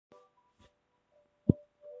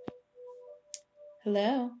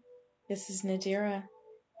Hello, this is Nadira,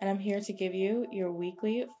 and I'm here to give you your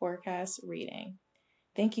weekly forecast reading.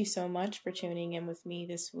 Thank you so much for tuning in with me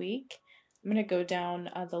this week. I'm going to go down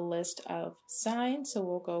the list of signs. So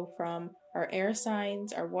we'll go from our air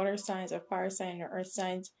signs, our water signs, our fire sign, and our earth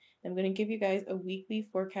signs. I'm going to give you guys a weekly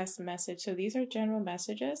forecast message. So these are general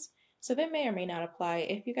messages, so they may or may not apply.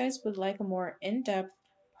 If you guys would like a more in-depth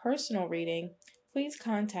personal reading, please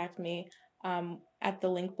contact me at the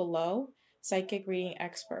link below,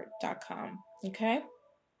 psychicreadingexpert.com. Okay?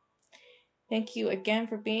 Thank you again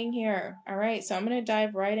for being here. All right, so I'm going to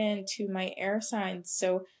dive right into my air signs.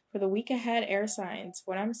 So for the week ahead, air signs,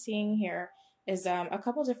 what I'm seeing here is a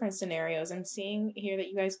couple different scenarios. I'm seeing here that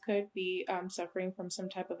you guys could be suffering from some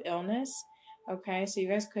type of illness. Okay, so you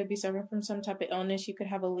guys could be suffering from some type of illness. You could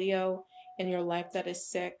have a Leo in your life that is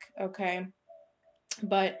sick. Okay,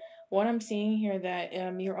 but what I'm seeing here that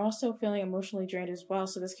you're also feeling emotionally drained as well.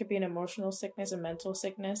 So this could be an emotional sickness, a mental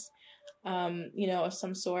sickness, of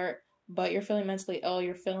some sort. But you're feeling mentally ill.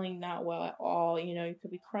 You're feeling not well at all. You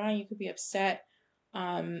could be crying. You could be upset.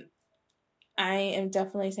 I am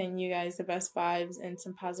definitely sending you guys the best vibes and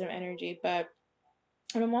some positive energy. But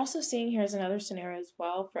what I'm also seeing here is another scenario as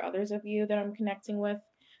well for others of you that I'm connecting with.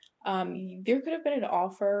 There could have been an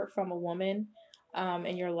offer from a woman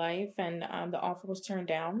in your life, and the offer was turned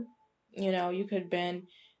down. You could have been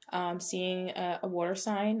seeing a water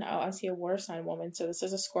sign. Oh, I see a water sign woman. So this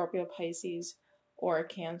is a Scorpio, Pisces, or a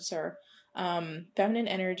Cancer. Feminine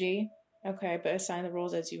energy. Okay, but assign the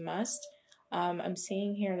rules as you must. I'm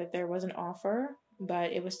seeing here that there was an offer,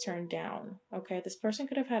 but it was turned down. Okay, this person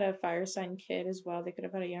could have had a fire sign kid as well. They could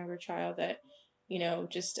have had a younger child that,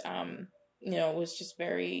 just was just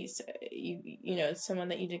very, someone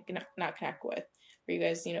that you did not connect with. For you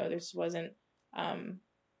guys, this wasn't,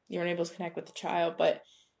 you weren't able to connect with the child. But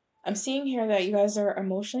I'm seeing here that you guys are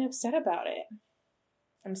emotionally upset about it.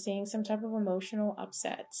 I'm seeing some type of emotional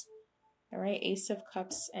upset. All right, Ace of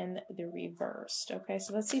Cups and the reversed. Okay,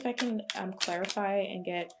 so let's see if I can clarify and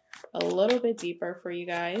get a little bit deeper for you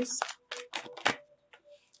guys.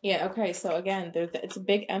 Yeah, okay, so again, it's a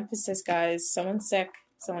big emphasis, guys. Someone's sick,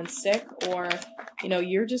 or,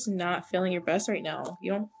 you're just not feeling your best right now.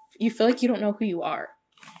 You feel like you don't know who you are.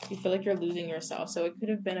 You feel like you're losing yourself. So it could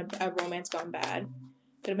have been a romance gone bad.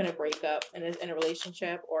 Could have been a breakup in a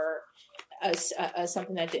relationship, or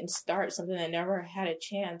something that didn't start, something that never had a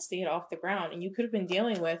chance to get off the ground. And you could have been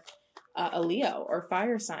dealing with a Leo or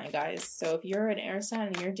fire sign, guys. So if you're an air sign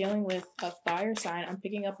and you're dealing with a fire sign, I'm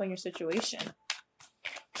picking up on your situation.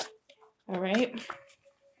 All right.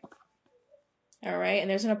 And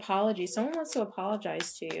there's an apology. Someone wants to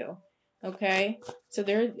apologize to you. Okay. So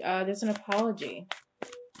there's an apology.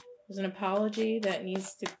 There's an apology that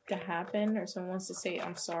needs to happen, or someone wants to say,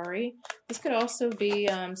 I'm sorry. This could also be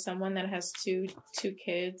someone that has two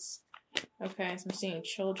kids. Okay, so I'm seeing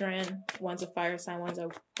children. One's a fire sign, one's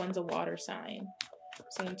a water sign. I'm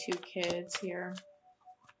seeing two kids here.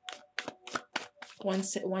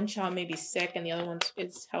 One child may be sick and the other one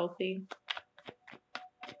is healthy.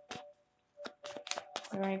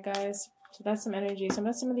 All right, guys. So that's some energy. So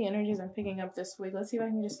that's some of the energies I'm picking up this week. Let's see if I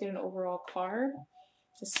can just get an overall card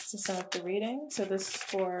just to sum up the reading. So this is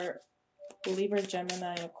for Libra,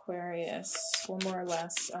 Gemini, Aquarius. One more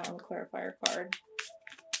last clarifier card.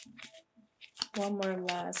 One more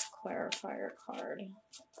last clarifier card.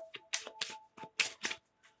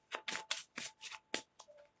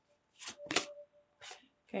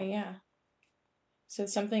 Okay, yeah. So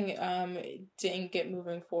something didn't get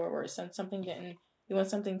moving forward. Something didn't. You want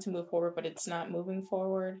something to move forward, but it's not moving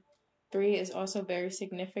forward. 3 is also very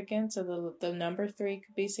significant. So the number 3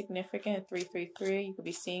 could be significant. 333. You could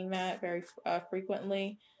be seeing that very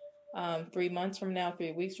frequently. 3 months from now,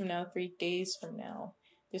 3 weeks from now, 3 days from now.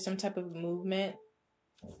 There's some type of movement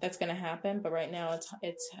that's going to happen, but right now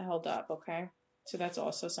it's held up. Okay, so that's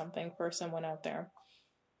also something for someone out there.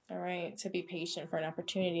 All right, to be patient for an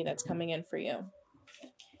opportunity that's coming in for you.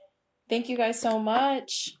 Thank you guys so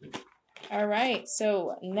much. All right,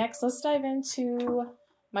 so next let's dive into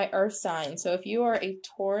my earth sign. So if you are a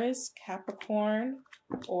Taurus, Capricorn,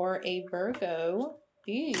 or a Virgo,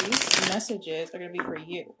 these messages are going to be for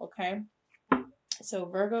you, okay? So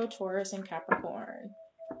Virgo, Taurus, and Capricorn.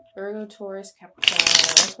 Virgo, Taurus, Capricorn.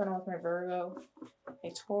 What's going on with my Virgo,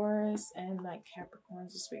 my Taurus, and my Capricorn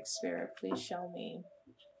this week? Spirit, please show me.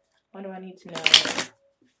 What do I need to know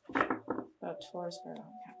about Taurus, Virgo,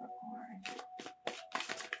 and Capricorn?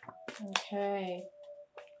 Okay.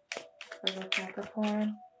 Virgo,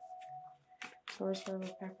 Capricorn. Taurus, Virgo,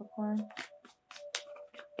 Capricorn.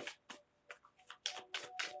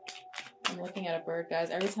 And looking at a bird, guys.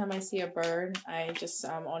 Every time I see a bird, I just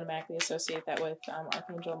automatically associate that with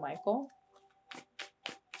Archangel Michael.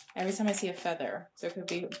 Every time I see a feather, so it could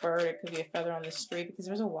be a bird, it could be a feather on the street, because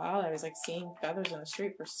there was a while I was like seeing feathers on the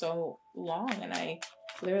street for so long, and I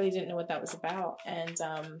literally didn't know what that was about. And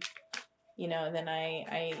you know, and then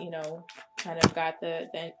I you know, kind of got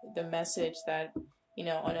the message that, you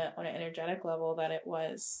know, on an energetic level, that it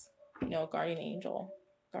was, you know, a guardian angel.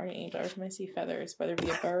 Every time I see feathers, whether it be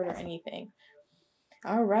a bird or anything.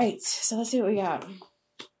 All right, so let's see what we got.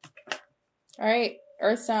 All right,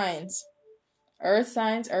 earth signs. Earth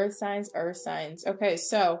signs. Okay,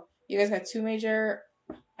 so you guys got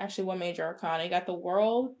one major arcana. You got the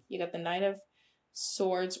World, you got the Knight of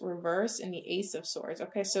Swords reverse, and the Ace of Swords.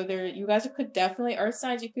 Okay, so you guys could definitely, earth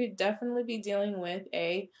signs, you could definitely be dealing with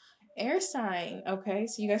a air sign. Okay,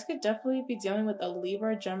 so you guys could definitely be dealing with a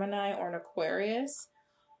Libra, Gemini, or an Aquarius.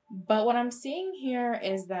 But what I'm seeing here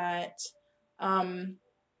is that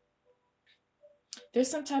there's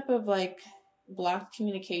some type of like blocked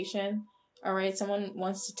communication. All right, someone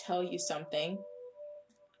wants to tell you something.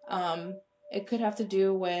 It could have to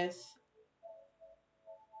do with.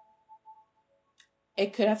 I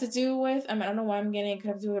don't know why I'm getting. It could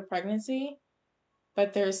have to do with pregnancy,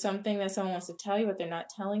 but there's something that someone wants to tell you, but they're not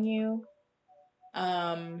telling you.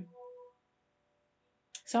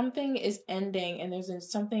 Something is ending, and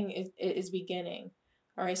something is beginning.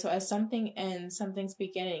 All right, so as something ends, something's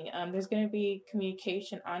beginning. There's going to be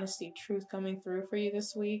communication, honesty, truth coming through for you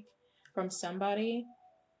this week from somebody.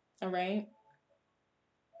 All right.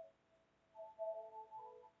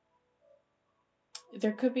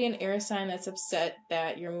 There could be an air sign that's upset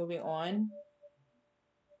that you're moving on.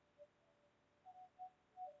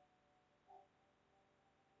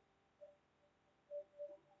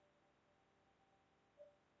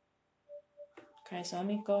 Okay, so let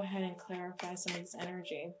me go ahead and clarify some of this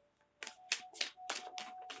energy.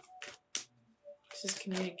 This is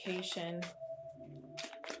communication.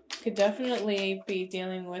 Could definitely be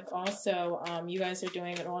dealing with also, you guys are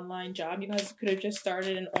doing an online job. You guys could have just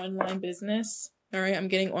started an online business. All right, I'm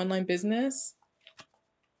getting online business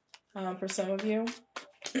for some of you.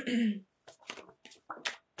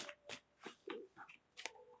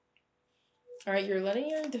 All right, you're letting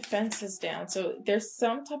your defenses down. So there's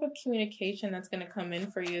some type of communication that's going to come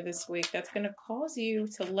in for you this week that's going to cause you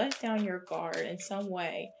to let down your guard in some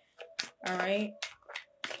way. All right.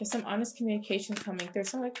 There's some honest communication coming through.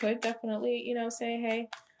 Someone could definitely, you know, say, hey,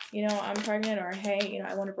 you know, I'm pregnant, or hey, you know,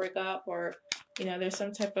 I want to break up, or, you know, there's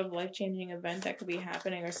some type of life-changing event that could be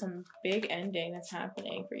happening, or some big ending that's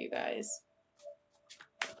happening for you guys.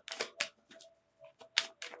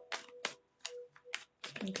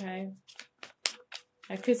 Okay.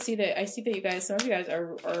 I see that you guys, some of you guys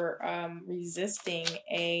are resisting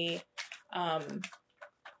a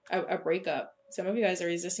breakup. Some of you guys are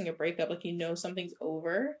resisting a breakup, like, you know, something's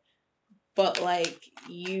over, but like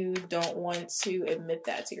you don't want to admit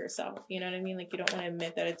that to yourself. You know what I mean? Like, you don't want to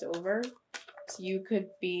admit that it's over. So you could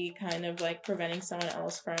be kind of like preventing someone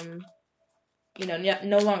else from, you know,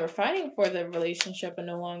 no longer fighting for the relationship, and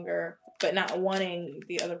but not wanting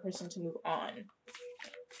the other person to move on.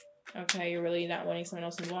 Okay, you're really not wanting someone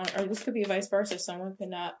else to move on. Or this could be vice versa. Someone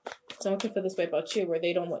could feel this way about you, where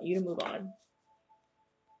they don't want you to move on.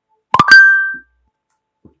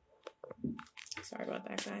 Sorry about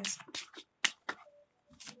that, guys.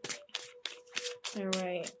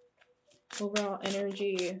 Alright. Overall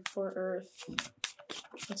energy for Earth.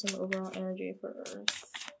 What's some overall energy for Earth?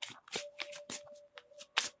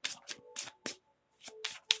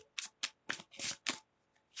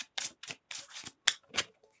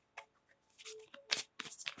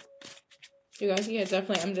 You guys, yeah,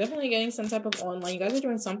 definitely. I'm definitely getting some type of online. You guys are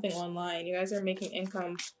doing something online. You guys are making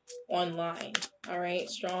income online. All right,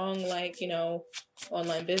 strong, like, you know,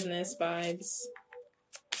 online business vibes.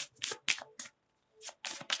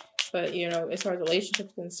 But, you know, as far as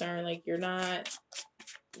relationships concerned, like, you're not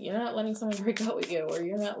letting someone break up with you, or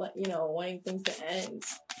you're not, you know, wanting things to end.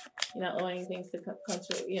 You're not wanting things to come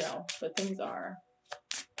to, you know, but things are.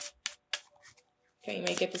 Okay, you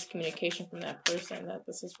may get this communication from that person that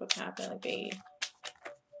this is what's happening. Like,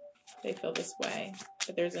 they feel this way,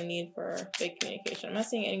 but there's a need for big communication. I'm not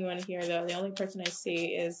seeing anyone here, though. The only person I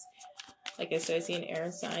see is, like I said, I see an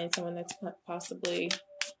air sign, someone that's possibly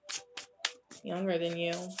younger than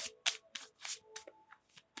you.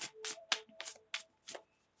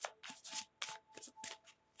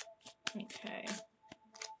 Okay.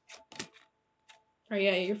 Oh,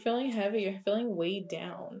 yeah, you're feeling heavy. You're feeling weighed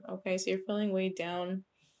down. Okay, so you're feeling weighed down.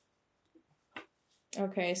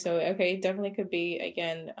 Okay, so, okay, definitely could be,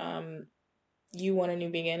 again, you want a new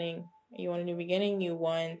beginning. You want a new beginning. You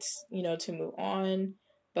want, to move on.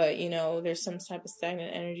 But, there's some type of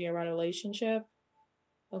stagnant energy around a relationship.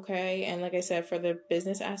 Okay. And like I said, for the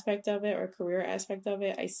business aspect of it or career aspect of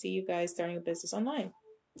it, I see you guys starting a business online.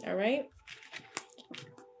 All right.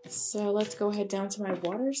 So let's go ahead down to my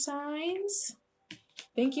water signs.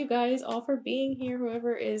 Thank you guys all for being here.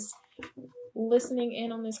 Whoever is listening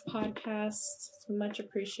in on this podcast, it's much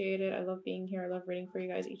appreciated. I love being here. I love reading for you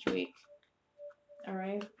guys each week. All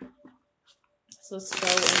right. So let's go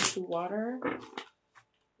into water.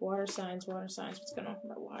 Water signs. What's going on with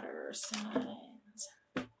my water signs?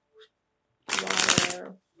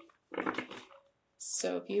 Water.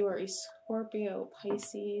 So if you are a Scorpio,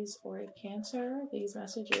 Pisces, or a Cancer, these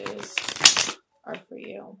messages are for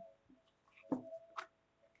you.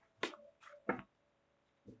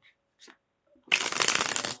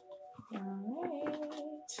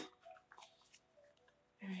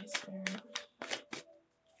 Alright, Spirit.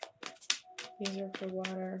 These are for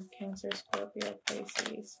water. Cancer, Scorpio,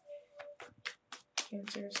 Pisces.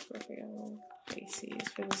 Cancer, Scorpio, Pisces.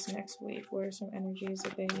 For this next week, what are some energies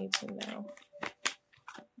that they need to know?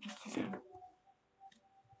 Okay.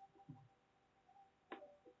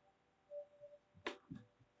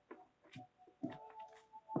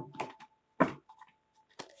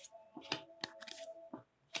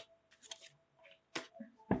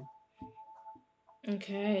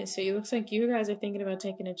 Okay, so it looks like you guys are thinking about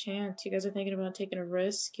taking a chance. You guys are thinking about taking a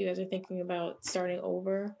risk. You guys are thinking about starting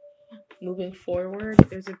over, moving forward.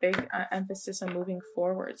 There's a big emphasis on moving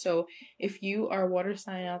forward. So if you are a water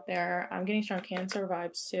sign out there, I'm getting strong Cancer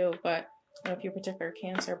vibes too, but I don't know if you're particular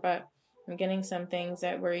Cancer, but I'm getting some things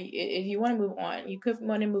that where if you want to move on, you could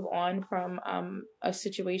want to move on from a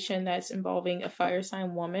situation that's involving a fire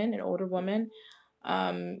sign woman, an older woman.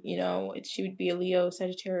 She would be a Leo,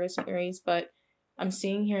 Sagittarius, Aries, but I'm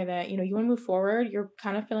seeing here that, you want to move forward. You're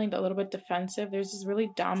kind of feeling a little bit defensive. There's this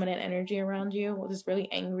really dominant energy around you, this really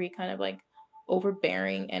angry, kind of like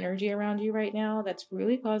overbearing energy around you right now that's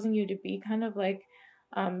really causing you to be kind of like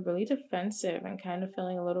really defensive and kind of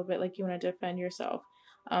feeling a little bit like you want to defend yourself.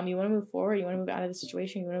 You want to move forward. You want to move out of the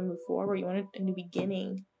situation. You want to move forward. You want a new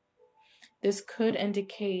beginning. This could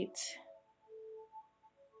indicate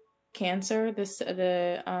Cancer,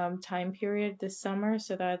 the time period this summer.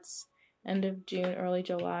 So that's end of June, early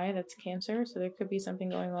July. That's Cancer. So there could be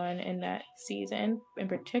something going on in that season in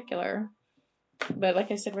particular. But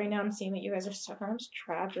like I said, right now I'm seeing that you guys are stuck, almost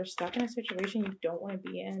trapped or stuck in a situation you don't want to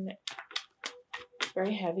be in.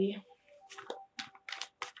 Very heavy.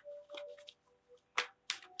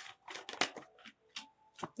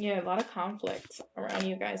 Yeah, a lot of conflict around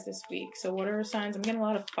you guys this week. So water signs, I'm getting a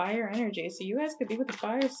lot of fire energy. So you guys could be with a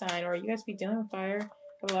fire sign, or you guys be dealing with fire,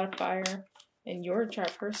 have a lot of fire in your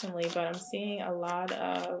chart personally, but I'm seeing a lot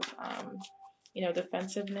of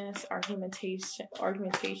defensiveness, argumentative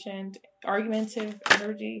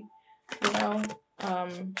energy,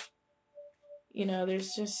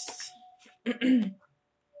 there's just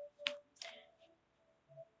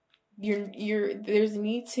there's a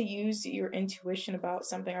need to use your intuition about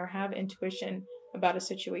something or have intuition about a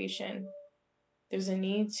situation. There's a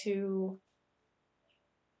need to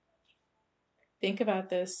think about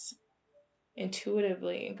this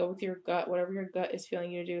intuitively and go with your gut, whatever your gut is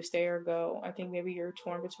feeling you to do, stay or go. I think maybe you're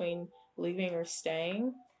torn between leaving or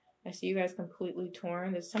staying. I see you guys completely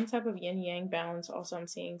torn. There's some type of yin yang balance also. I'm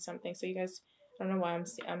seeing something. So you guys, I don't know why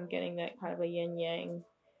I'm getting that kind of a yin yang.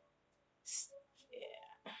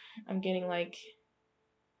 I'm getting like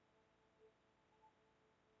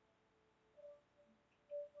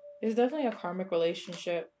there's definitely a karmic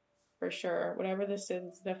relationship for sure. Whatever this is,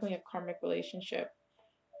 it's definitely a karmic relationship.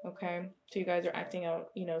 Okay, so you guys are acting out,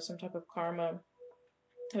 some type of karma.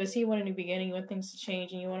 I see you want a new beginning, you want things to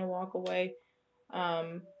change, and you want to walk away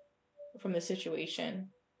from the situation.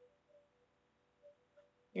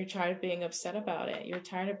 You're tired of being upset about it. You're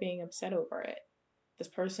tired of being upset over it. This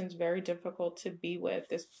person's very difficult to be with.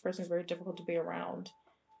 This person's very difficult to be around,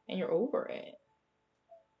 and you're over it.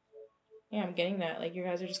 Yeah, I'm getting that. Like, you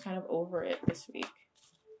guys are just kind of over it this week.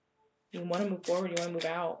 You want to move forward, you want to move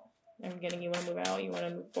out. I'm getting you want to move out, you want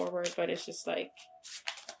to move forward, but it's just like,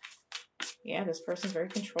 yeah, this person's very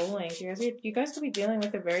controlling. So you guys could be dealing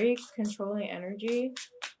with a very controlling energy.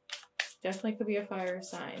 Definitely could be a fire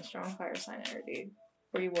sign, strong fire sign energy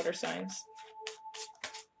for you water signs.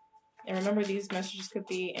 And remember, these messages could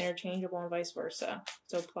be interchangeable and vice versa.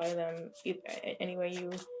 So apply them any way you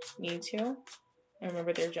need to. And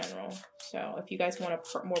remember, they're general. So if you guys want a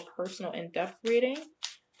more personal, in-depth reading,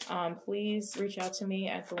 please reach out to me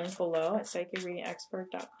at the link below at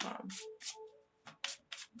psychicreadingexpert.com.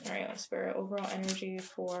 All right, Spirit, overall energy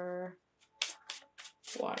for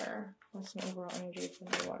water. What's an overall energy for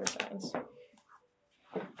my water signs?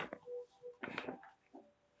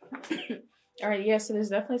 All right, yeah, so there's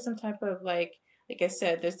definitely some type of like I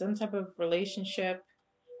said, there's some type of relationship,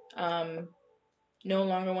 no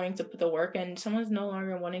longer wanting to put the work in. Someone's no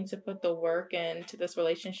longer wanting to put the work into this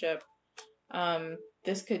relationship.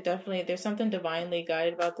 This could definitely, there's something divinely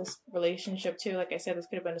guided about this relationship too. Like I said, this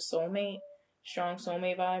could have been a soulmate, strong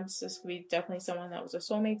soulmate vibes. This could be definitely someone that was a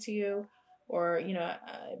soulmate to you, or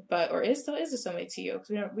or is still is a soulmate to you, because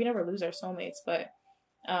we never lose our soulmates. But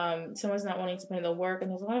someone's not wanting to put in the work,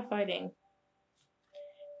 and there's a lot of fighting.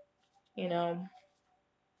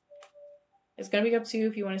 It's gonna be up to you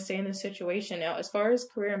if you want to stay in this situation. Now, as far as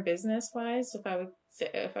career and business wise, if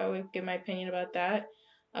I would give my opinion about that,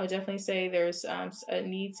 I would definitely say there's a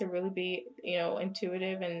need to really be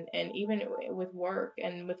intuitive, and even with work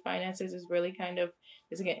and with finances is really kind of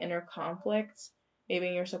there's like an inner conflict maybe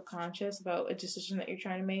in your subconscious about a decision that you're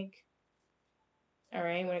trying to make. All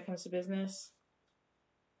right, when it comes to business.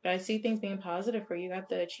 But I see things being positive for you. You got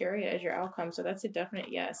the Chariot as your outcome, so that's a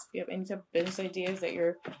definite yes. If you have any type of business ideas that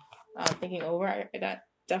you're thinking over, that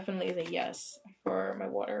definitely is a yes for my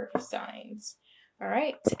water signs. All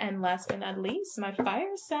right, and last but not least, my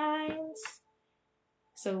fire signs.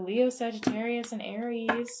 So Leo, Sagittarius, and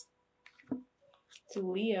Aries. So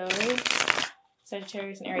Leo,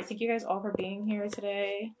 Sagittarius, and Aries. Thank you guys all for being here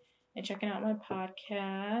today and checking out my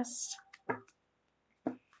podcast.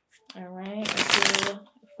 All right, let's do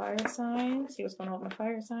fire signs. See what's going on with my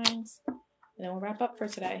fire signs, and then we'll wrap up for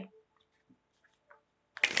today.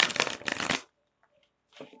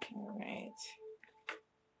 All right.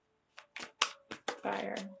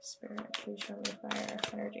 Fire, spirit, please show me fire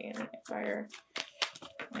energy and fire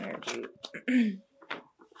energy.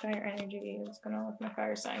 Fire energy. What's going on with my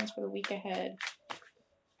fire signs for the week ahead?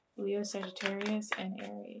 Leo, Sagittarius, and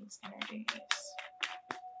Aries energies.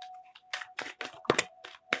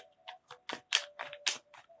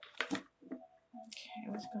 Okay,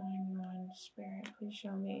 what's going on? Spirit, please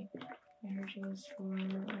show me energies for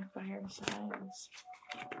my fire signs.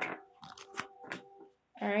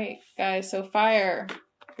 All right, guys, so fire.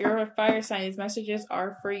 If you're a fire sign, these messages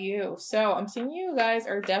are for you. So I'm seeing you guys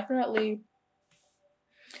are definitely,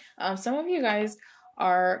 some of you guys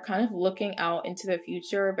are kind of looking out into the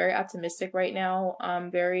future, very optimistic right now,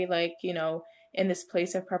 very in this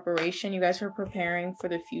place of preparation. You guys are preparing for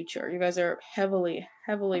the future. You guys are heavily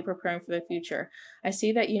preparing for the future. I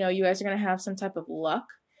see that, you guys are going to have some type of luck.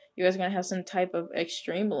 You guys are going to have some type of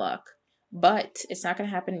extreme luck, but it's not going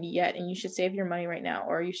to happen yet. And you should save your money right now,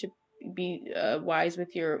 or you should be wise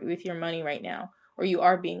with your money right now, or you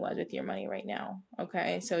are being wise with your money right now.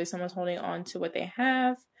 Okay. So if someone's holding on to what they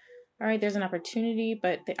have, all right, there's an opportunity,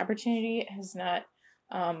 but the opportunity has not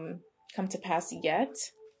come to pass yet.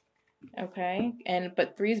 Okay,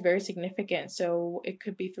 but 3 is very significant, so it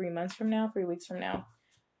could be 3 months from now, 3 weeks from now.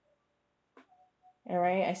 All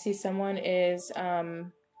right, I see someone is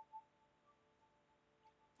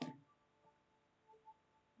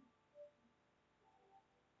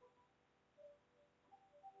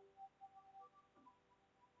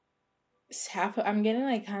I'm getting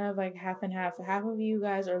like kind of like half and half. Half of you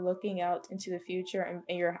guys are looking out into the future and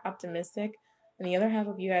you're optimistic, and the other half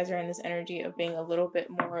of you guys are in this energy of being a little bit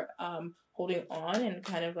more holding on and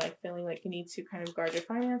kind of like feeling like you need to kind of guard your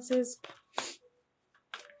finances.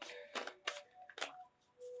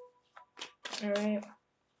 All right.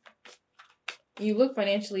 You look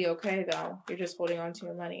financially okay though. You're just holding on to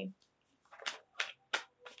your money.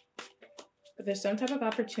 But there's some type of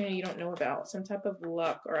opportunity you don't know about, some type of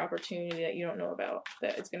luck or opportunity that you don't know about,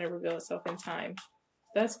 that it's going to reveal itself in time.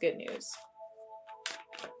 That's good news.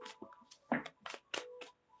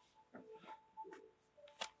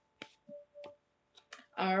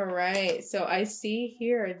 All right, so I see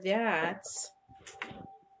here that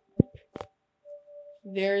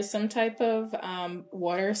there's some type of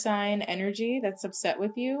water sign energy that's upset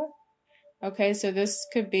with you. Okay, so this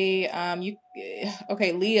could be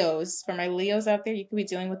Leos. For my Leos out there, you could be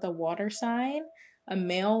dealing with a water sign, a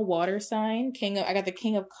male water sign. I got the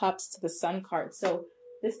King of Cups to the Sun card. So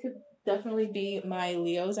this could definitely be my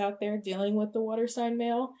Leos out there dealing with the water sign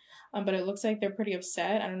male. But it looks like they're pretty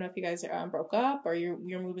upset. I don't know if you guys broke up or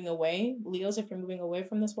you're moving away. Leos, if you're moving away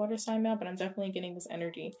from this water sign male, but I'm definitely getting this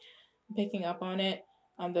energy. I'm picking up on it.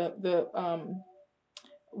 The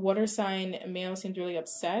water sign male seems really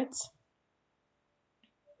upset.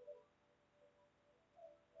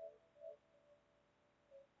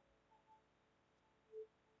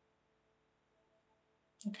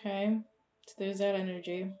 Okay, so there's that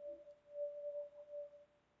energy.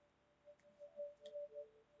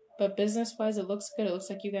 But business-wise, it looks good. It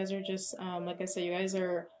looks like you guys are just, like I said, you guys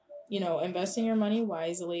are, investing your money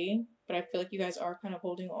wisely. But I feel like you guys are kind of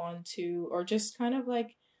holding on to, or just kind of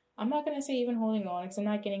like, I'm not gonna say even holding on, because I'm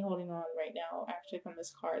not getting holding on right now. Actually, from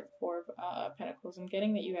this card, the Four of Pentacles, I'm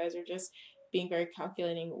getting that you guys are just being very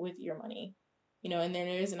calculating with your money, and there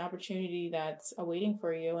is an opportunity that's awaiting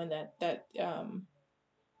for you, and that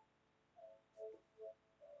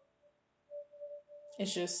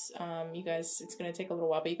it's just, you guys, it's going to take a little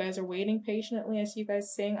while, but you guys are waiting patiently. I see you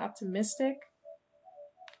guys saying optimistic.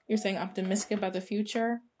 You're saying optimistic about the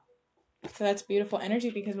future. So that's beautiful energy,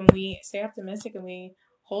 because when we stay optimistic and we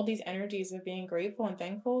hold these energies of being grateful and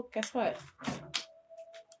thankful, guess what?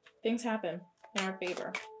 Things happen in our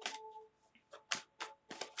favor.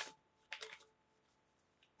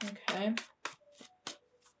 Okay.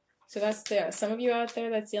 So that's there. Some of you out there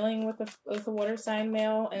that's dealing with a water sign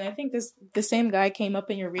male, and I think the same guy came up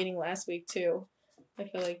in your reading last week too. I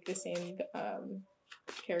feel like the same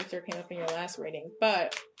character came up in your last reading,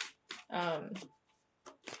 but yeah,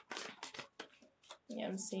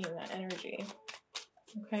 I'm seeing that energy.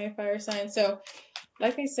 Okay, fire sign. So,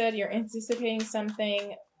 like I said, you're anticipating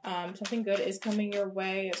something. Something good is coming your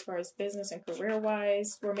way as far as business and career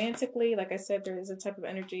wise. Romantically, like I said, there is a type of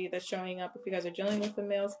energy that's showing up if you guys are dealing with the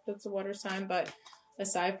males, that's a water sign. But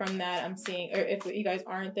aside from that, I'm seeing, or if you guys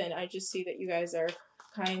aren't, then I just see that you guys are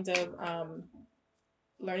kind of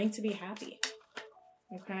learning to be happy.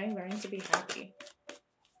 Okay, learning to be happy.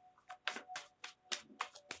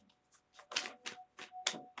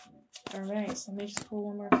 All right, so let me just pull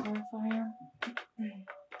one more clarifier.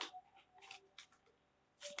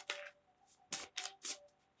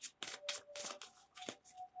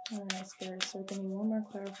 Alright, Spirit, so give me one more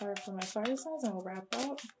clarifier for my fire signs and we'll wrap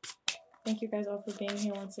up. Thank you guys all for being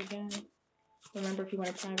here once again. Remember, if you want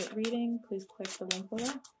a private reading, please click the link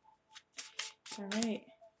below.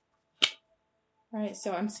 Alright,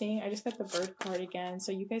 so I'm seeing, I just got the bird card again,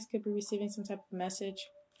 so you guys could be receiving some type of message,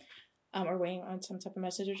 or waiting on some type of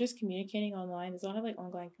message, or just communicating online. There's a lot of like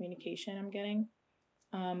online communication I'm getting.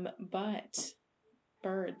 But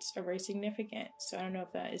birds are very significant, so I don't know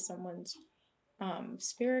if that is someone's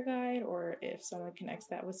spirit guide or if someone connects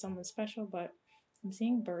that with someone special, but I'm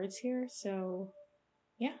seeing birds here, so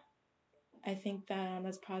yeah, I think that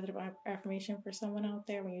that's positive affirmation for someone out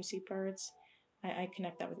there. When you see birds, I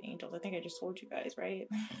connect that with angels. I think I just told you guys, right?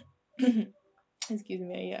 Excuse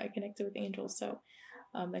me. Yeah, I connected with angels, so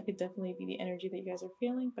that could definitely be the energy that you guys are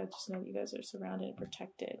feeling, but just know that you guys are surrounded and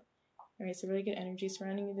protected. All right, so really good energy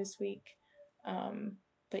surrounding you this week.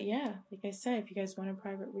 But yeah, like I said, if you guys want a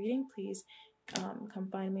private reading, please come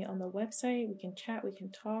find me on the website. We can chat, we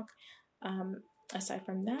can talk. Aside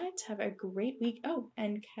from that, have a great week. Oh,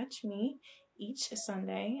 and catch me each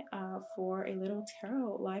Sunday for a little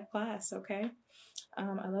tarot live class, okay?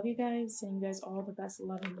 I love you guys, and you guys all the best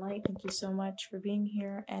love and light. Thank you so much for being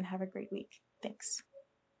here, and have a great week. Thanks.